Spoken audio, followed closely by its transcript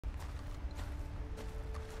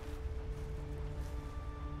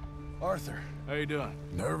Arthur. How you doing?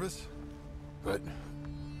 Nervous? But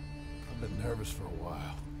I've been nervous for a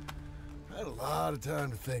while. I had a lot of time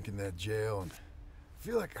to think in that jail, and I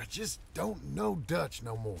feel like I just don't know Dutch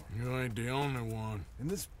no more. You ain't the only one. And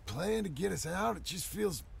this plan to get us out, it just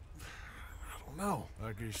feels... I don't know.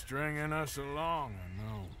 Like he's stringing us along, I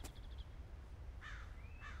know.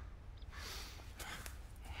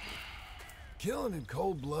 Killing in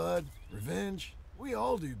cold blood, revenge, we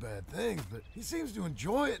all do bad things, but he seems to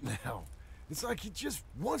enjoy it now. It's like he just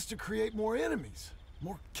wants to create more enemies,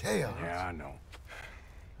 more chaos. Yeah, I know.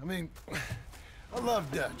 I mean, I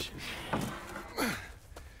love Dutch.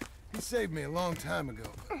 He saved me a long time ago.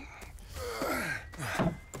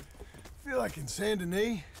 I feel like in Saint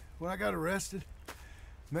Denis, when I got arrested,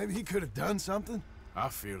 maybe he could have done something. I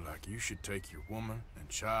feel like you should take your woman and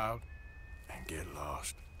child and get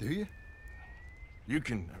lost. Do you? You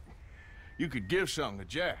could give something to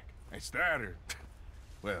Jack. It's that or...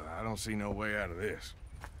 Well, I don't see no way out of this.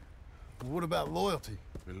 Well, what about loyalty?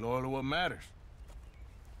 Be loyal to what matters.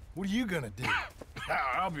 What are you gonna do?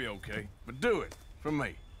 I'll be okay, but do it for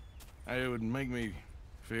me. It would make me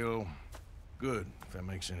feel good, if that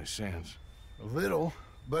makes any sense. A little,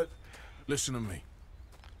 but... Listen to me.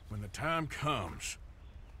 When the time comes,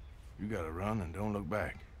 you gotta run and don't look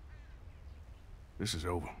back. This is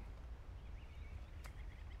over.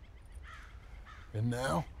 And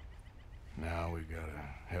now? Now we gotta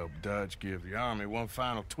help Dutch give the army one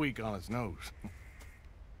final tweak on its nose.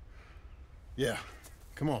 Yeah,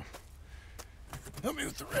 come on. Help me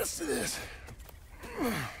with the rest of this.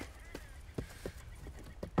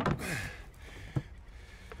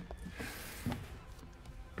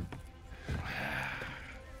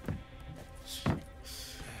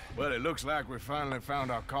 Well, it looks like we finally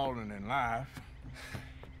found our calling in life.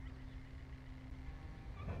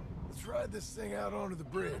 Let's ride this thing out onto the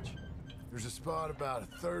bridge. There's a spot about a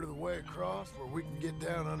third of the way across where we can get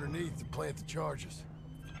down underneath to plant the charges.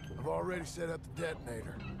 I've already set up the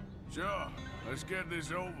detonator. Sure, let's get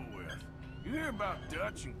this over with. You hear about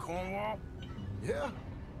Dutch and Cornwall? Yeah,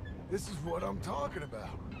 this is what I'm talking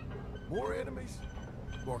about. More enemies,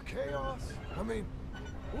 more chaos. I mean,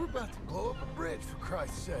 we're about to blow up a bridge, for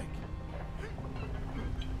Christ's sake.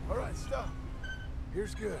 All right, stop.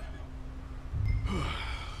 Here's good.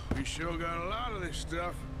 We sure got a lot of this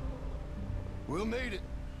stuff. We'll need it.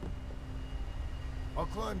 I'll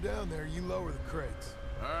climb down there, you lower the crates.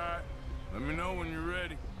 All right, let me know when you're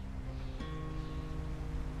ready.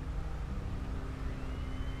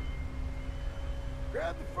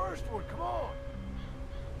 Grab the first one, come on!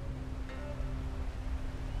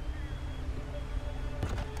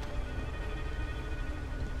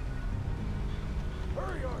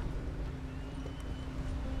 Hurry, Arthur!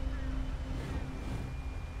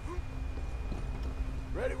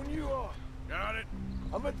 Ready when you are. Got it?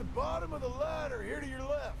 I'm at the bottom of the ladder, here to your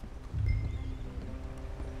left.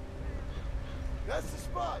 That's the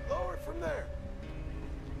spot, lower it from there.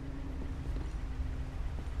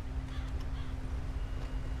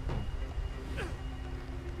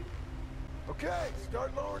 Okay,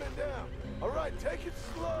 start lowering it down. All right, take it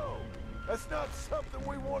slow. That's not something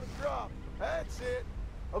we want to drop. That's it.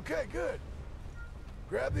 Okay, good.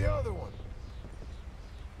 Grab the other one.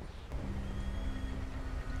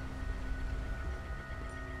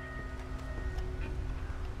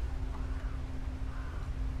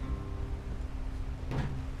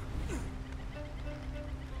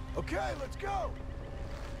 Okay, let's go.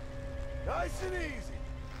 Nice and easy.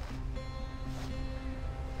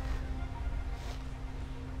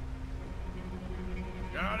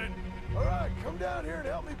 Got it? All right, come down here and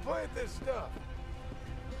help me plant this stuff.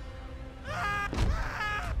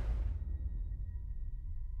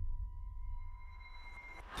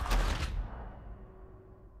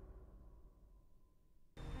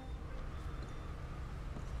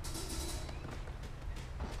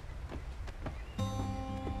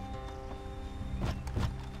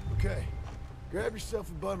 Okay, grab yourself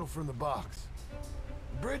a bundle from the box.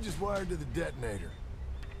 The bridge is wired to the detonator.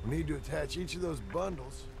 We need to attach each of those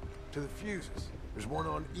bundles to the fuses. There's one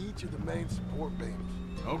on each of the main support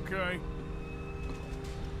beams. Okay.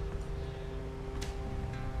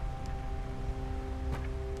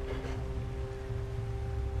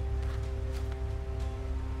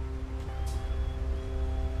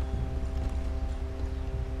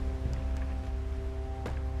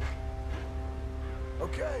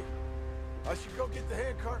 Okay, I should go get the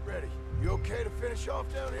handcart ready. You okay to finish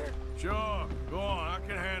off down here? Sure. Go on, I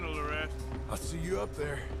can handle the rest. I'll see you up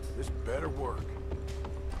there. This better work.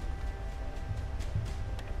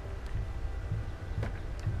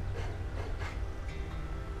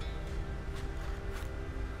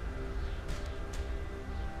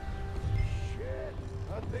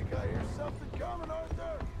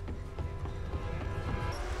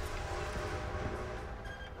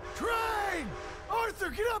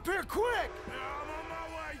 Get up here, quick! I'm on my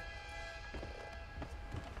way.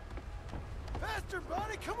 Faster,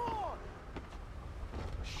 buddy, come on!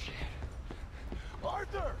 Shit.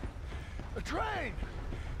 Arthur! A train!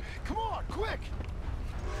 Come on, quick!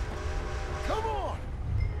 Come on!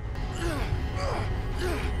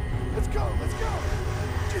 Let's go, let's go!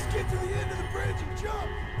 Just get to the end of the bridge and jump!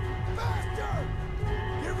 Faster!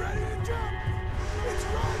 Get ready to jump! It's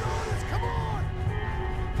right on us, come on!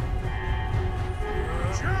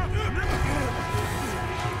 Jump!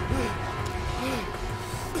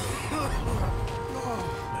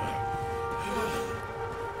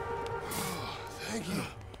 Thank you.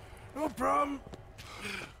 No problem.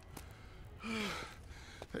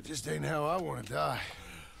 That just ain't how I want to die.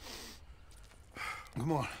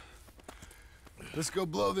 Come on. Let's go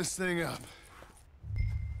blow this thing up.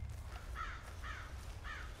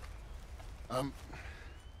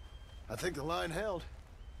 I think the line held.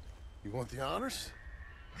 You want the honors?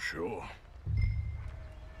 Sure.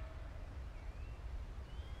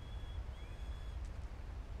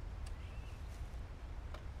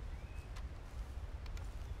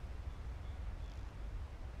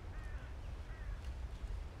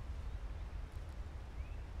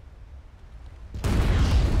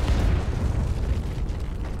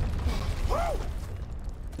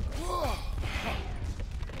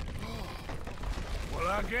 Well,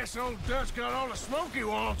 I guess old Dutch got all the smoke he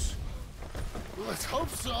wants. Well, let's hope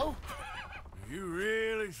so. You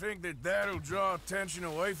really think that that'll draw attention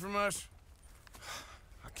away from us?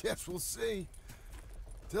 I guess we'll see.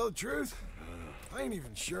 Tell the truth, I ain't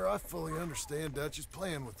even sure I fully understand Dutch's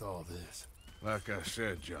plan with all this. Like I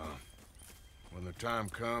said, John, when the time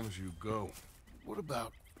comes, you go. What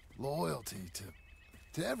about loyalty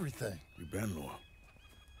to everything? You've been loyal.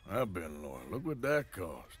 I've been loyal. Look what that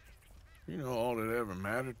cost. You know, all that ever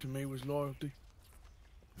mattered to me was loyalty.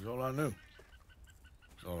 It was all I knew.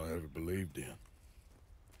 It's all I ever believed in.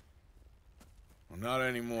 Well, not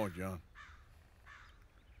anymore, John.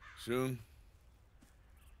 Soon,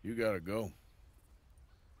 you gotta go.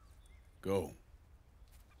 Go.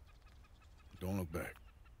 Don't look back.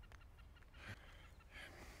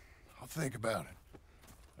 I'll think about it.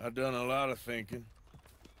 I've done a lot of thinking.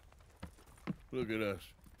 Look at us.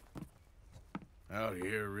 Out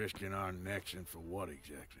here risking our necks, and for what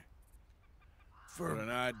exactly? For an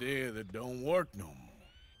idea that don't work no more.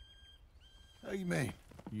 How you mean?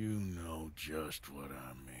 You know just what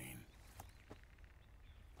I mean.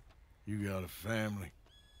 You got a family.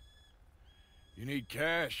 You need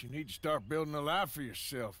cash. You need to start building a life for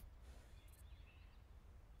yourself.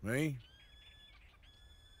 Me?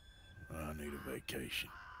 I need a vacation.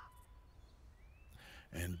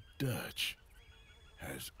 And Dutch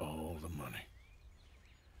has all the money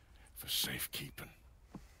for safekeeping.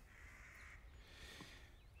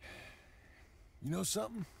 You know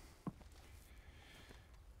something?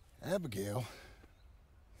 Abigail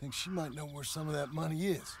thinks she might know where some of that money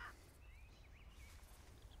is.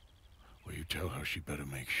 Well, you tell her she better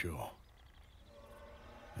make sure.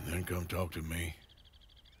 And then come talk to me.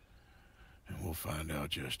 And we'll find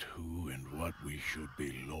out just who and what we should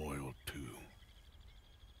be loyal to.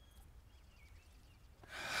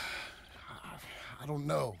 I don't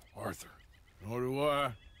know, Arthur. Nor do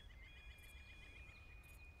I.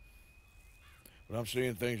 But I'm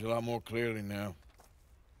seeing things a lot more clearly now.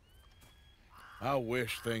 I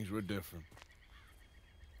wish things were different.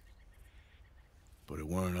 But it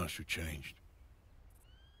weren't us who changed.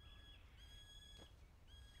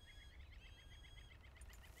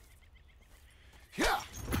 Yeah!